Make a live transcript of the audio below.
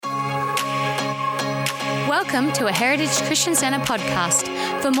Welcome to a Heritage Christian Centre podcast.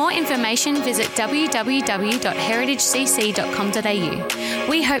 For more information, visit www.heritagecc.com.au.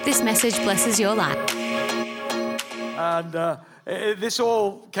 We hope this message blesses your life. And this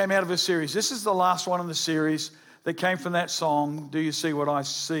all came out of a series. This is the last one in the series that came from that song, Do You See What I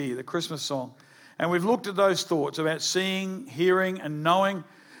See, the Christmas song. And we've looked at those thoughts about seeing, hearing, and knowing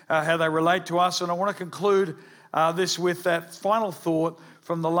how they relate to us. And I want to conclude this with that final thought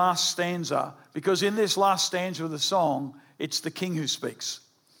from the last stanza, because in this last stanza of the song, it's the King who speaks.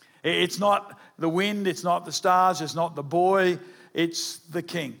 It's not the wind, it's not the stars, it's not the boy, it's the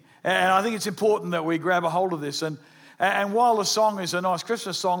King. And I think it's important that we grab a hold of this. And while the song is a nice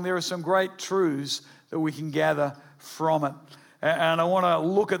Christmas song, there are some great truths that we can gather from it. And I want to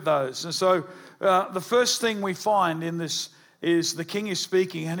look at those. And so the first thing we find in this is the King is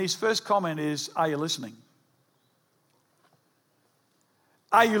speaking, and his first comment is, are you listening?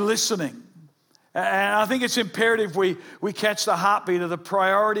 Are you listening? And I think it's imperative we catch the heartbeat of the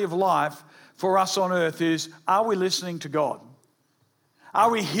priority of life for us on earth is, are we listening to God?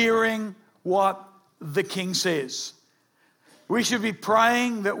 Are we hearing what the King says? We should be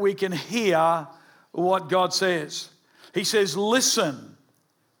praying that we can hear what God says. He says, listen.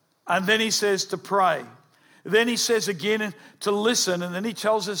 And then he says to pray. Then he says again to listen. And then he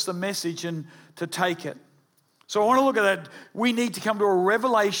tells us the message and to take it. So I want to look at that. We need to come to a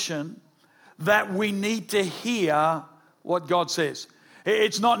revelation that we need to hear what God says.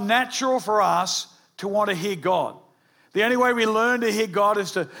 It's not natural for us to want to hear God. The only way we learn to hear God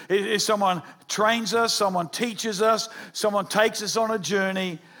is someone trains us, someone teaches us, someone takes us on a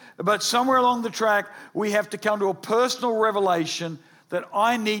journey. But somewhere along the track, we have to come to a personal revelation that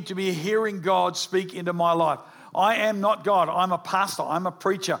I need to be hearing God speak into my life. I am not God. I'm a pastor. I'm a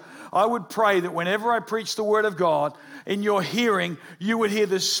preacher. I would pray that whenever I preach the word of God, in your hearing, you would hear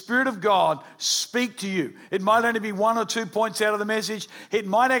the Spirit of God speak to you. It might only be 1 or 2 points out of the message. It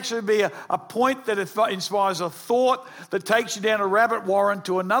might actually be a point that inspires a thought that takes you down a rabbit warren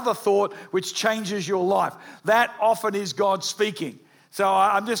to another thought which changes your life. That often is God speaking. So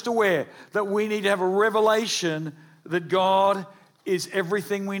I'm just aware that we need to have a revelation that God is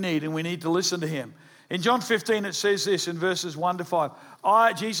everything we need, and we need to listen to him. In John 15, it says this in verses 1 to 5.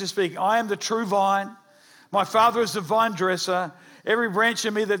 Jesus speaking, I am the true vine. My Father is the vine dresser. Every branch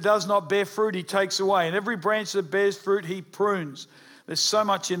in me that does not bear fruit, he takes away. And every branch that bears fruit, he prunes. There's so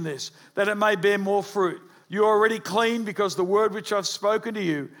much in this, that it may bear more fruit. You are already clean because the word which I've spoken to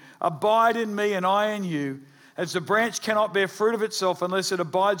you, abide in me and I in you. As the branch cannot bear fruit of itself unless it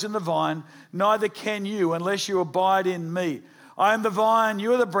abides in the vine, neither can you unless you abide in me. I am the vine,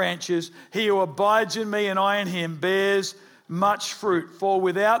 you are the branches. He who abides in me and I in him bears much fruit. For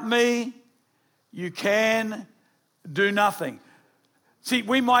without me, you can do nothing. See,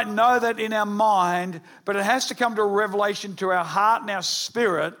 we might know that in our mind, but it has to come to a revelation to our heart and our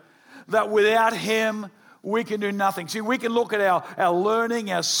spirit that without him, we can do nothing. See, we can look at our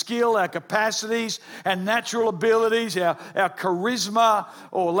learning, our skill, our capacities, our natural abilities, our charisma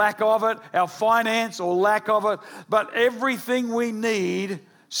or lack of it, our finance or lack of it. But everything we need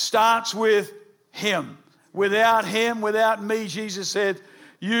starts with him. Without him, without me, Jesus said,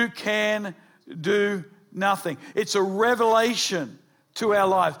 you can do nothing. It's a revelation to our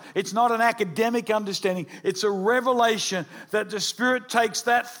lives. It's not an academic understanding. It's a revelation that the Spirit takes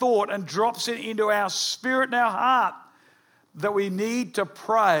that thought and drops it into our spirit and our heart, that we need to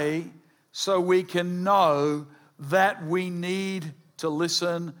pray so we can know that we need to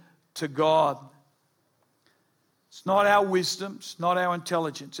listen to God. It's not our wisdom. It's not our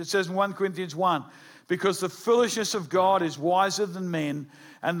intelligence. It says in 1 Corinthians 1, because the foolishness of God is wiser than men,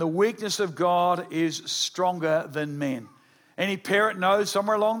 and the weakness of God is stronger than men. Any parent knows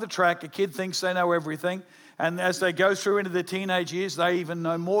somewhere along the track, a kid thinks they know everything. And as they go through into their teenage years, they even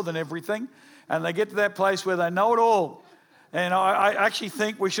know more than everything. And they get to that place where they know it all. And I actually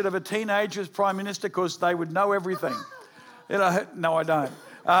think we should have a teenager as Prime Minister because they would know everything. No, I don't.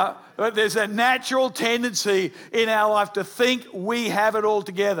 But there's a natural tendency in our life to think we have it all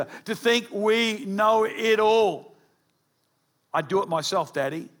together, to think we know it all. I do it myself,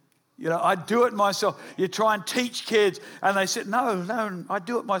 Daddy. I do it myself. You try and teach kids and they say, no, I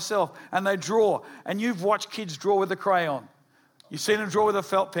do it myself. And they draw. And you've watched kids draw with a crayon. You've seen them draw with a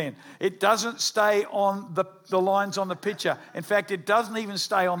felt pen. It doesn't stay on the lines on the picture. In fact, it doesn't even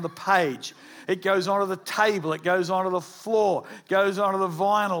stay on the page. It goes onto the table. It goes onto the floor. It goes onto the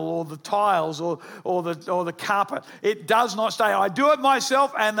vinyl or the tiles or the carpet. It does not stay. I do it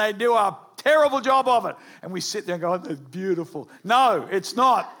myself and they do a terrible job of it. And we sit there and go, oh, that's beautiful. No, it's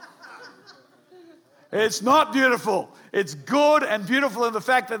not. It's not beautiful. It's good and beautiful in the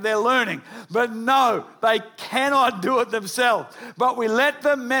fact that they're learning. But no, they cannot do it themselves. But we let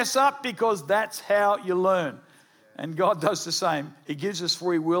them mess up because that's how you learn. And God does the same. He gives us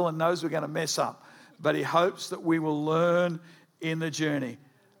free will and knows we're going to mess up. But He hopes that we will learn in the journey.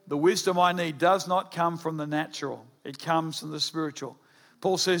 The wisdom I need does not come from the natural. It comes from the spiritual.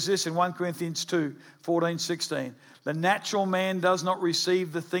 Paul says this in 1 Corinthians 2, 14, 16. The natural man does not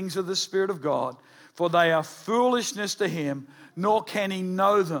receive the things of the Spirit of God, for they are foolishness to him, nor can he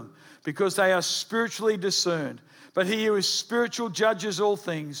know them, because they are spiritually discerned. But he who is spiritual judges all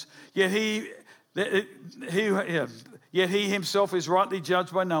things, yet he himself is rightly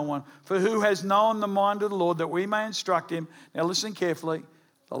judged by no one. For who has known the mind of the Lord that we may instruct him? Now listen carefully,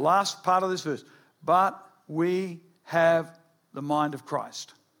 the last part of this verse. But we have the mind of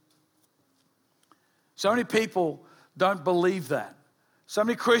Christ. So many people don't believe that. So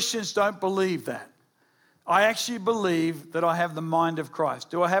many Christians don't believe that. I actually believe that I have the mind of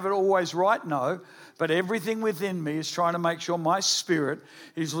Christ. Do I have it always right? No. But everything within me is trying to make sure my spirit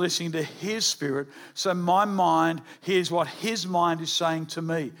is listening to His Spirit. So my mind hears what His mind is saying to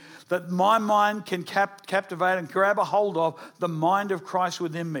me. That my mind can captivate and grab a hold of the mind of Christ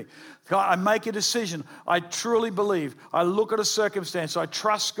within me. I make a decision. I truly believe. I look at a circumstance. I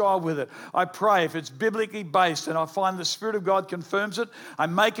trust God with it. I pray. If it's biblically based and I find the Spirit of God confirms it, I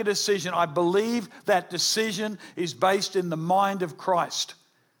make a decision. I believe that decision is based in the mind of Christ.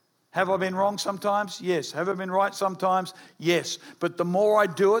 Have I been wrong sometimes? Yes. Have I been right sometimes? Yes. But the more I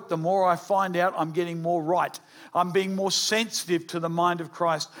do it, the more I find out I'm getting more right. I'm being more sensitive to the mind of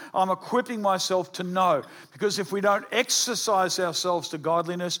Christ. I'm equipping myself to know. Because if we don't exercise ourselves to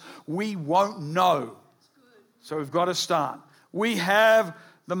godliness, we won't know. So we've got to start. We have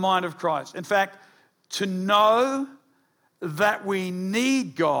the mind of Christ. In fact, to know that we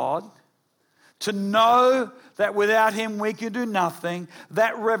need God, to know that without Him we can do nothing,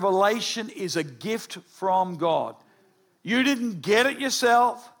 that revelation is a gift from God. You didn't get it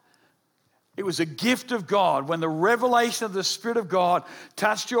yourself. It was a gift of God. When the revelation of the Spirit of God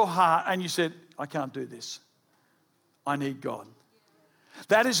touched your heart and you said, I can't do this. I need God.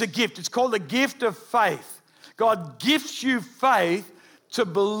 That is a gift. It's called the gift of faith. God gifts you faith to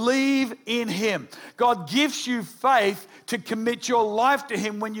believe in Him. God gives you faith to commit your life to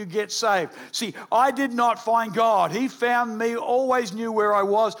Him when you get saved. See, I did not find God. He found me, always knew where I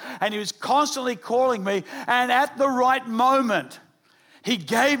was, and He was constantly calling me. And at the right moment, He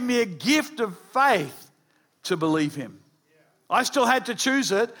gave me a gift of faith to believe Him. I still had to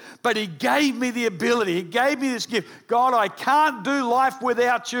choose it, but He gave me the ability. He gave me this gift. God, I can't do life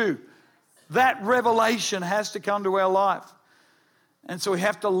without You. That revelation has to come to our life. And so we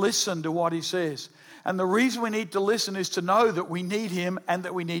have to listen to what He says. And the reason we need to listen is to know that we need Him and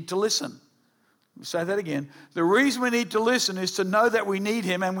that we need to listen. Let me say that again. The reason we need to listen is to know that we need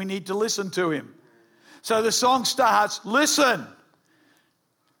Him and we need to listen to Him. So the song starts, listen.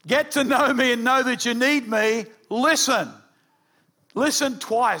 Get to know me and know that you need me. Listen. Listen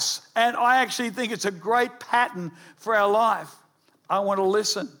twice. And I actually think it's a great pattern for our life. I want to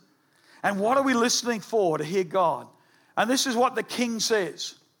listen. And what are we listening for? To hear God. And this is what the King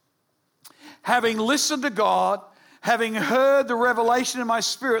says. Having listened to God, having heard the revelation in my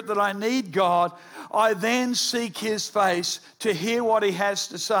spirit that I need God, I then seek His face to hear what He has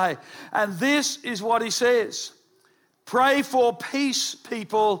to say. And this is what He says. Pray for peace,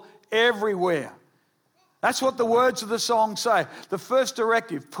 people everywhere. That's what the words of the song say. The first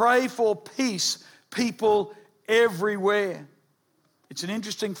directive, pray for peace, people everywhere. It's an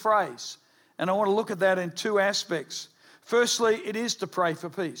interesting phrase. And I want to look at that in two aspects. Firstly, it is to pray for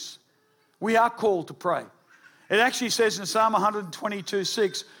peace. We are called to pray. It actually says in Psalm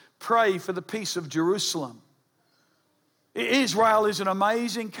 122:6, pray for the peace of Jerusalem. Israel is an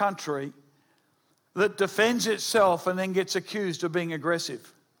amazing country that defends itself and then gets accused of being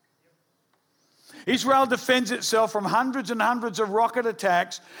aggressive. Israel defends itself from hundreds and hundreds of rocket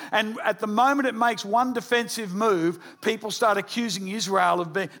attacks, and at the moment it makes one defensive move, people start accusing Israel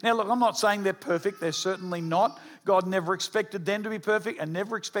of being... Now look, I'm not saying they're perfect, they're certainly not. God never expected them to be perfect and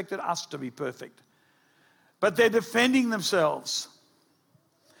never expected us to be perfect. But they're defending themselves.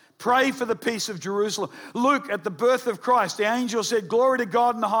 Pray for the peace of Jerusalem. Luke, at the birth of Christ, the angel said, glory to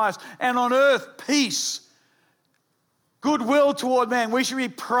God in the highest, and on earth, peace. Goodwill toward man. We should be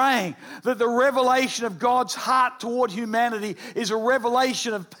praying that the revelation of God's heart toward humanity is a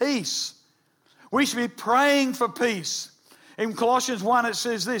revelation of peace. We should be praying for peace. In Colossians 1 it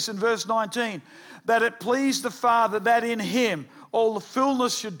says this in verse 19, that it pleased the Father that in Him all the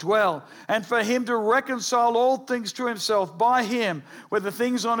fullness should dwell, and for him to reconcile all things to himself by him, whether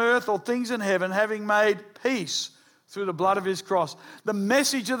things on earth or things in heaven, having made peace through the blood of his cross. The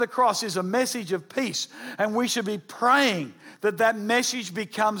message of the cross is a message of peace, and we should be praying that that message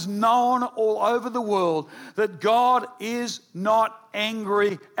becomes known all over the world, that God is not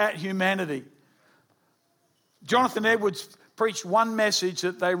angry at humanity. Jonathan Edwards preached one message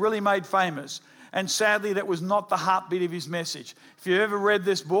that they really made famous, and sadly that was not the heartbeat of his message. If you've ever read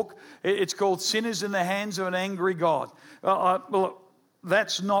this book, it's called Sinners in the Hands of an Angry God. Well,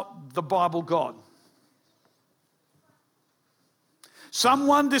 that's not the Bible God.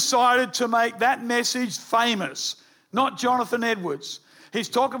 Someone decided to make that message famous, not Jonathan Edwards. He's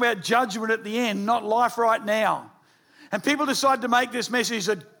talking about judgment at the end, not life right now. And people decided to make this message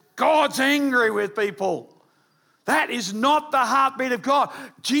that God's angry with people. That is not the heartbeat of God.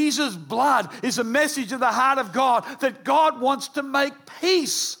 Jesus' blood is a message of the heart of God, that God wants to make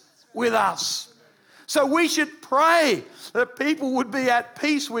peace with us. So we should pray that people would be at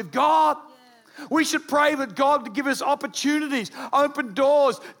peace with God. We should pray that God would give us opportunities, open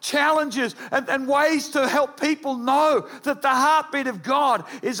doors, challenges, and ways to help people know that the heartbeat of God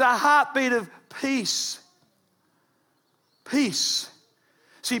is a heartbeat of peace. Peace.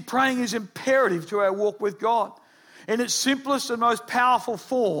 See, praying is imperative to our walk with God. In its simplest and most powerful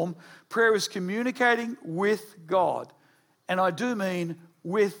form, prayer is communicating with God. And I do mean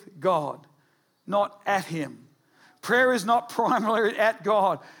with God, not at him. Prayer is not primarily at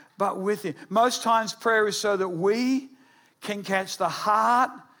God, but with him. Most times prayer is so that we can catch the heart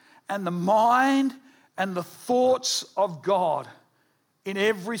and the mind and the thoughts of God in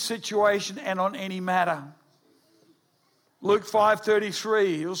every situation and on any matter. Luke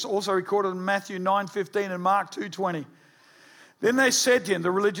 5:33, it was also recorded in Matthew 9:15 and Mark 2:20. Then they said to him,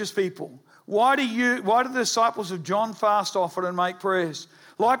 the religious people, why do the disciples of John fast often and make prayers?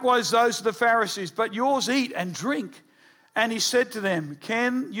 Likewise those of the Pharisees, but yours eat and drink. And he said to them,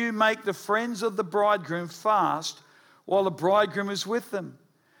 can you make the friends of the bridegroom fast while the bridegroom is with them?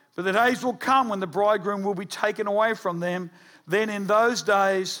 For the days will come when the bridegroom will be taken away from them. Then in those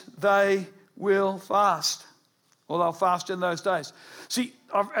days they will fast. Or they'll fast in those days. See,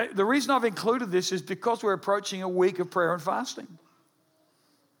 the reason I've included this is because we're approaching a week of prayer and fasting.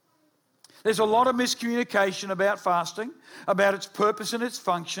 There's a lot of miscommunication about fasting, about its purpose and its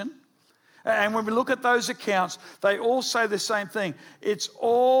function. And when we look at those accounts, they all say the same thing. It's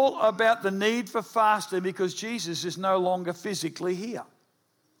all about the need for fasting because Jesus is no longer physically here.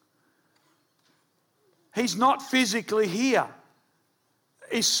 He's not physically here.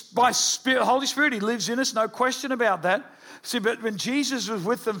 It's by Spirit, Holy Spirit, he lives in us, no question about that. See, but when Jesus was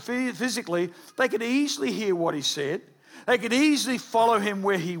with them physically, they could easily hear what he said. They could easily follow him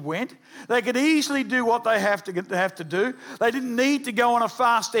where he went. They could easily do what they have to do. They didn't need to go on a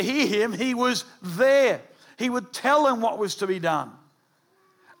fast to hear him. He was there. He would tell them what was to be done.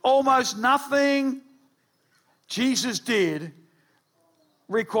 Almost nothing Jesus did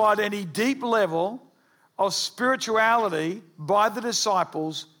required any deep level of spirituality by the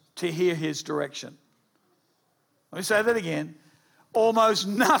disciples to hear his direction. Let me say that again. Almost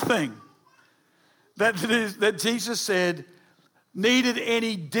nothing that Jesus said needed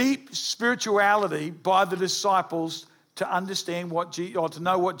any deep spirituality by the disciples to understand or to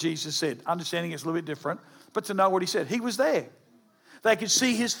know what Jesus said. Understanding is a little bit different, but to know what he said. He was there. They could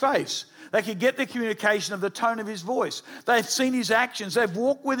see his face. They could get the communication of the tone of his voice. They've seen his actions. They've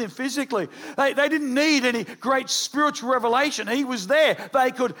walked with him physically. They didn't need any great spiritual revelation. He was there.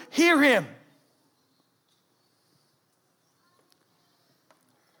 They could hear him.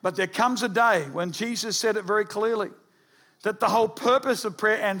 But there comes a day when Jesus said it very clearly, that the whole purpose of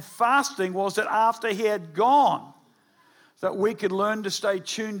prayer and fasting was that after he had gone, that we could learn to stay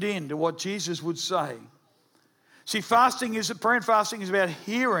tuned in to what Jesus would say. See, prayer and fasting is about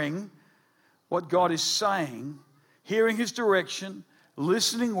hearing what God is saying, hearing his direction,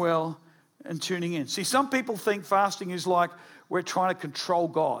 listening well, and tuning in. See, some people think fasting is like we're trying to control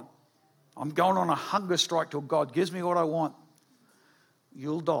God. I'm going on a hunger strike till God gives me what I want.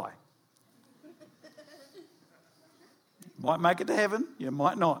 You'll die. You might make it to heaven, you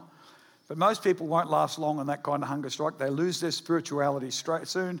might not. But most people won't last long on that kind of hunger strike. They lose their spirituality straight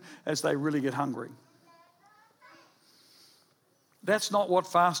soon as they really get hungry. That's not what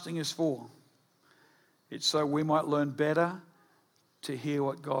fasting is for. It's so we might learn better to hear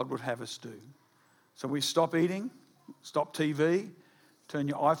what God would have us do. So we stop eating, stop TV, turn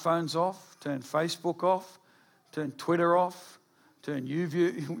your iPhones off, turn Facebook off, turn Twitter off, turn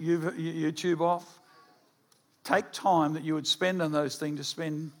YouTube off. Take time that you would spend on those things to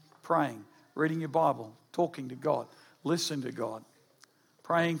spend praying, reading your Bible, talking to God, listening to God.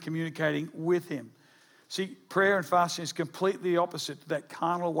 Praying, communicating with Him. See, prayer and fasting is completely opposite to that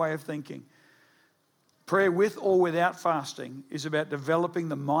carnal way of thinking. Prayer with or without fasting is about developing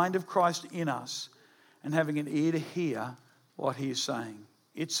the mind of Christ in us and having an ear to hear what He is saying.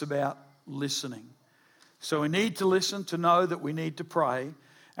 It's about listening. So we need to listen to know that we need to pray,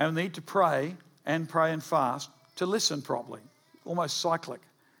 and we need to pray and fast to listen properly, almost cyclic.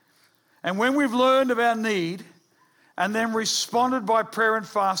 And when we've learned of our need and then responded by prayer and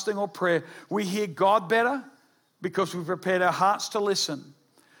fasting or prayer, we hear God better because we've prepared our hearts to listen.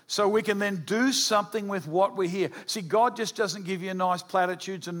 So we can then do something with what we hear. See, God just doesn't give you nice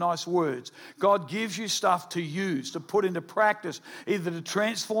platitudes and nice words. God gives you stuff to use, to put into practice, either to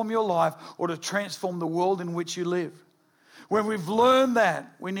transform your life or to transform the world in which you live. When we've learned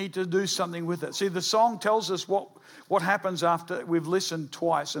that, we need to do something with it. See, the song tells us what happens after we've listened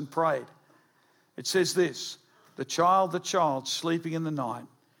twice and prayed. It says this, the child sleeping in the night,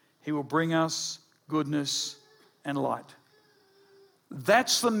 He will bring us goodness and light.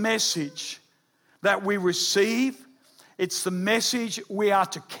 That's the message that we receive. It's the message we are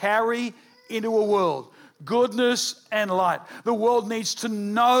to carry into a world. Goodness and light. The world needs to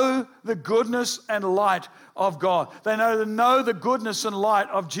know the goodness and light of God. They know the goodness and light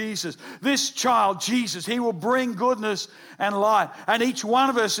of Jesus. This child, Jesus, He will bring goodness and light. And each one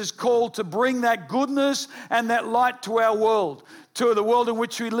of us is called to bring that goodness and that light to our world, to the world in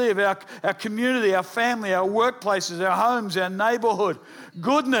which we live, our community, our family, our workplaces, our homes, our neighborhood.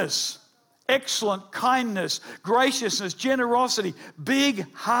 Goodness, excellent kindness, graciousness, generosity,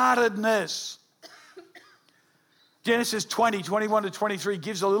 big-heartedness. Genesis 20, 21 to 23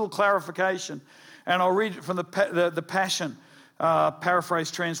 gives a little clarification. And I'll read it from the Passion, paraphrase,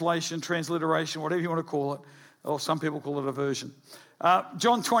 translation, transliteration, whatever you want to call it. Or some people call it a version.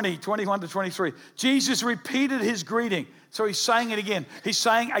 John 20, 21 to 23. Jesus repeated His greeting. So He's saying it again. He's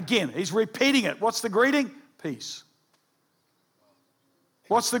saying again. He's repeating it. What's the greeting? Peace.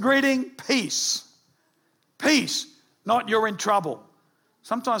 What's the greeting? Peace. Peace. Not you're in trouble.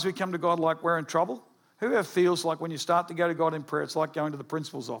 Sometimes we come to God like we're in trouble. Whoever feels like when you start to go to God in prayer, it's like going to the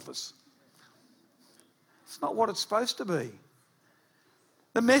principal's office. It's not what it's supposed to be.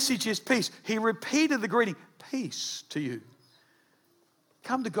 The message is peace. He repeated the greeting, peace to you.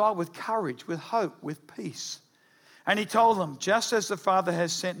 Come to God with courage, with hope, with peace. And He told them, just as the Father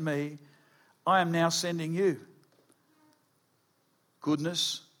has sent me, I am now sending you.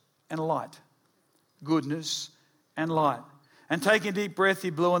 Goodness and light. Goodness and light. And taking a deep breath, He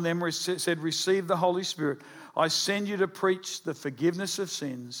blew on them and said, receive the Holy Spirit. I send you to preach the forgiveness of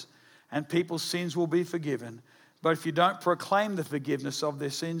sins, and people's sins will be forgiven. But if you don't proclaim the forgiveness of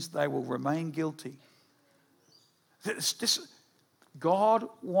their sins, they will remain guilty. God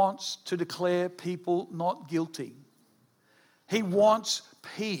wants to declare people not guilty. He wants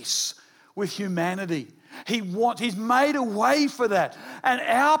peace with humanity. He's made a way for that. And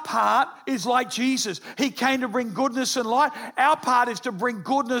our part is like Jesus. He came to bring goodness and light. Our part is to bring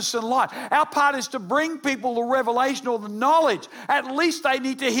goodness and light. Our part is to bring people the revelation or the knowledge. At least they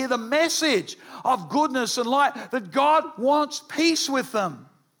need to hear the message of goodness and light, that God wants peace with them.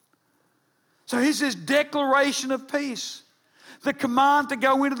 So here's this declaration of peace. The command to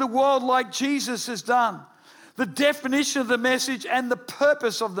go into the world like Jesus has done. The definition of the message and the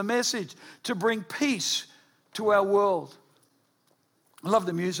purpose of the message to bring peace to our world. I love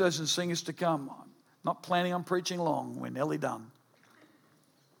the musos and singers to come. I'm not planning on preaching long. We're nearly done.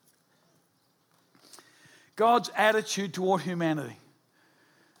 God's attitude toward humanity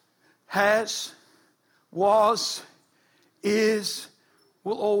has, was, is,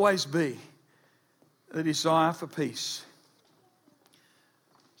 will always be the desire for peace.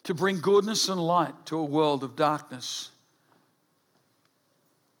 To bring goodness and light to a world of darkness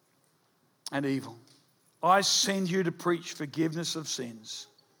and evil. I send you to preach forgiveness of sins.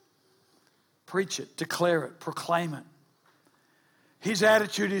 Preach it, declare it, proclaim it. His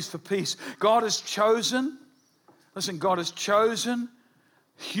attitude is for peace. God has chosen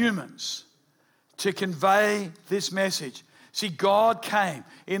humans to convey this message. See, God came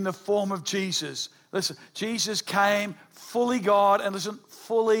in the form of Jesus. Listen, Jesus came fully God and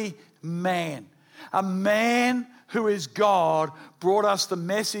fully man. A man who is God brought us the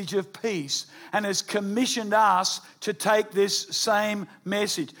message of peace and has commissioned us to take this same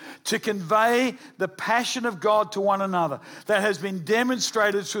message, to convey the passion of God to one another that has been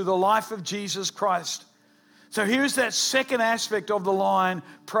demonstrated through the life of Jesus Christ. So here's that second aspect of the line,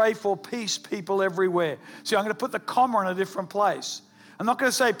 pray for peace, people everywhere. See, I'm going to put the comma in a different place. I'm not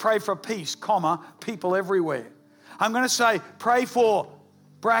going to say pray for peace, comma, people everywhere. I'm going to say pray for,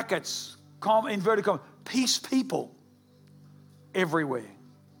 brackets, inverted comma, peace people. everywhere.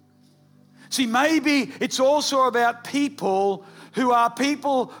 See, maybe it's also about people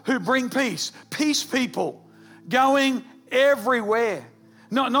who bring peace. Peace people going everywhere.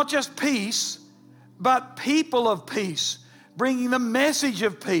 Not just peace, but people of peace, bringing the message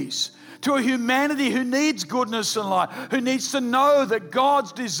of peace to a humanity who needs goodness and light, who needs to know that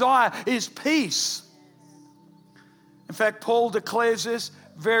God's desire is peace. In fact, Paul declares this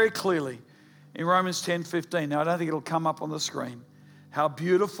very clearly in Romans 10:15. Now, I don't think it'll come up on the screen. How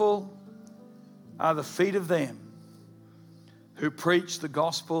beautiful are the feet of them who preach the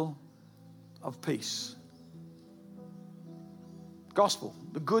gospel of peace. Gospel,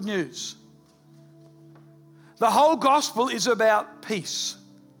 the good news. The whole gospel is about peace.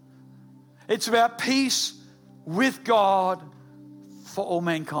 It's about peace with God for all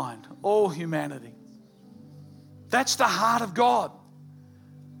mankind, all humanity. That's the heart of God.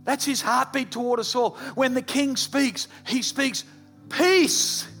 That's his heartbeat toward us all. When the King speaks, he speaks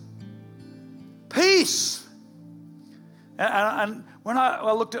peace. Peace. And when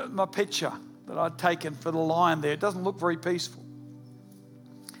I looked at my picture that I'd taken for the lion there, it doesn't look very peaceful.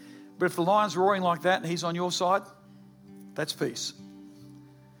 But if the lion's roaring like that and he's on your side, that's peace.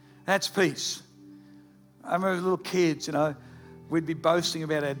 That's peace. I remember as little kids, we'd be boasting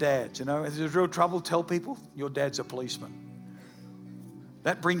about our dads. If there's real trouble, tell people your dad's a policeman.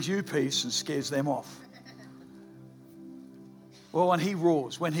 That brings you peace and scares them off. Well, when he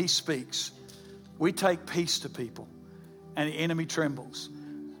roars, when he speaks, we take peace to people and the enemy trembles.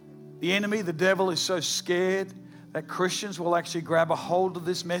 The enemy, the devil, is so scared that Christians will actually grab a hold of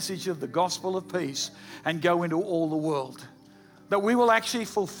this message of the gospel of peace and go into all the world. That we will actually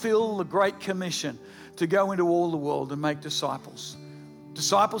fulfill the Great Commission to go into all the world and make disciples.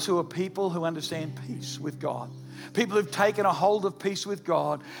 Disciples who are people who understand peace with God. People who've taken a hold of peace with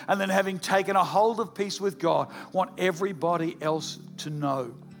God, and then having taken a hold of peace with God, want everybody else to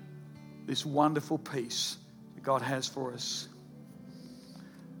know this wonderful peace that God has for us.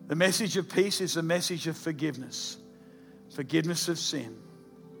 The message of peace is a message of forgiveness. Forgiveness of sin.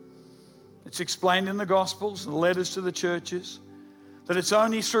 It's explained in the Gospels, the letters to the churches, that it's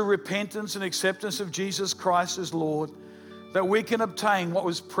only through repentance and acceptance of Jesus Christ as Lord that we can obtain what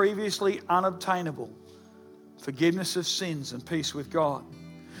was previously unobtainable, forgiveness of sins and peace with God.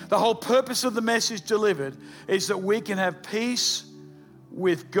 The whole purpose of the message delivered is that we can have peace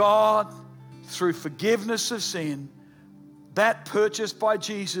with God through forgiveness of sin, that purchased by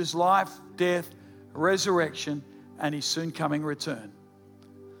Jesus' life, death, resurrection, and his soon coming return.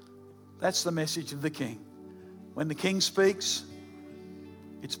 That's the message of the King. When the King speaks,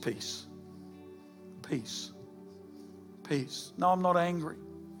 it's peace. Peace. Peace. No, I'm not angry.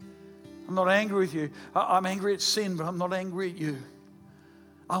 I'm not angry with you. I'm angry at sin, but I'm not angry at you.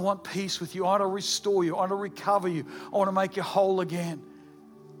 I want peace with you. I want to restore you. I want to recover you. I want to make you whole again.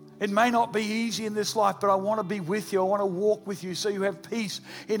 It may not be easy in this life, but I want to be with you. I want to walk with you so you have peace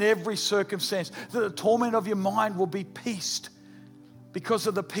in every circumstance. That the torment of your mind will be peaced because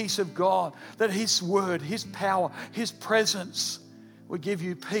of the peace of God. That his word, his power, his presence will give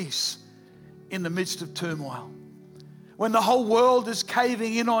you peace in the midst of turmoil. When the whole world is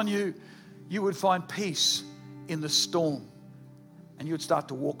caving in on you, you would find peace in the storm and you would start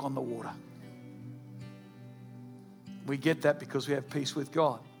to walk on the water. We get that because we have peace with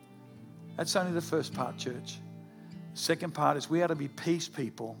God. That's only the first part, church. The second part is we ought to be peace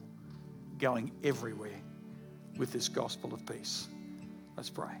people going everywhere with this gospel of peace. Let's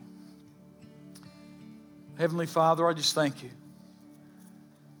pray. Heavenly Father, I just thank you.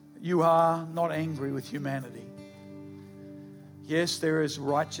 You are not angry with humanity. Yes, there is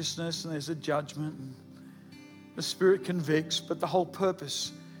righteousness and there's a judgment. And the Spirit convicts, but the whole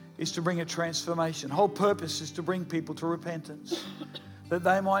purpose is to bring a transformation. The whole purpose is to bring people to repentance, that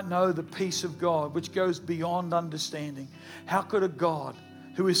they might know the peace of God, which goes beyond understanding. How could a God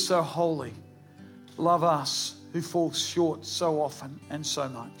who is so holy love us who fall short so often and so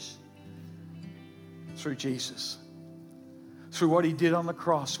much? Through Jesus. Through what he did on the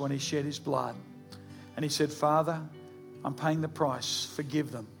cross when he shed his blood. And he said, Father, I'm paying the price.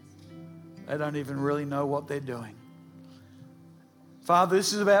 Forgive them. They don't even really know what they're doing. Father,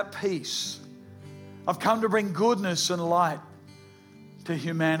 this is about peace. I've come to bring goodness and light to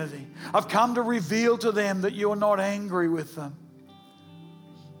humanity. I've come to reveal to them that you're not angry with them.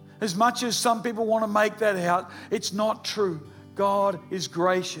 As much as some people want to make that out, it's not true. God is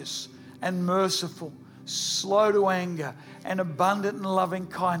gracious and merciful, slow to anger, and abundant in loving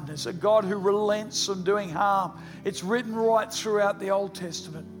kindness. A God who relents from doing harm. It's written right throughout the Old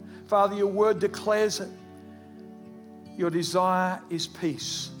Testament. Father, your word declares it. Your desire is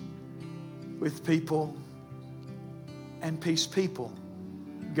peace with people and peace people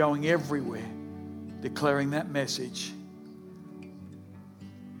going everywhere, declaring that message.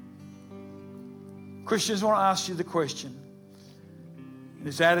 Christians, I want to ask you the question. In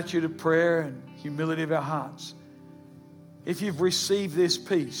this attitude of prayer and humility of our hearts, if you've received this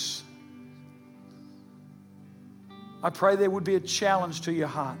peace, I pray there would be a challenge to your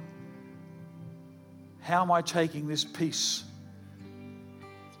heart. How am I taking this peace?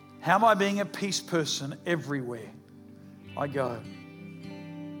 How am I being a peace person everywhere I go?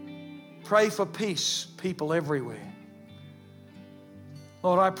 Pray for peace, people everywhere.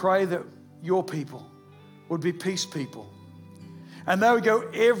 Lord, I pray that your people would be peace people. And they would go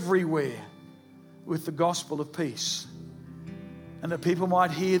everywhere with the gospel of peace. And that people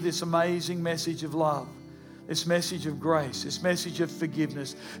might hear this amazing message of love, this message of grace, this message of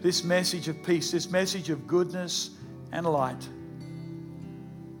forgiveness, this message of peace, this message of goodness and light.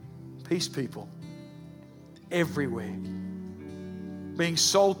 Peace people everywhere, being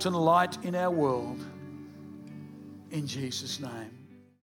salt and light in our world, in Jesus' name.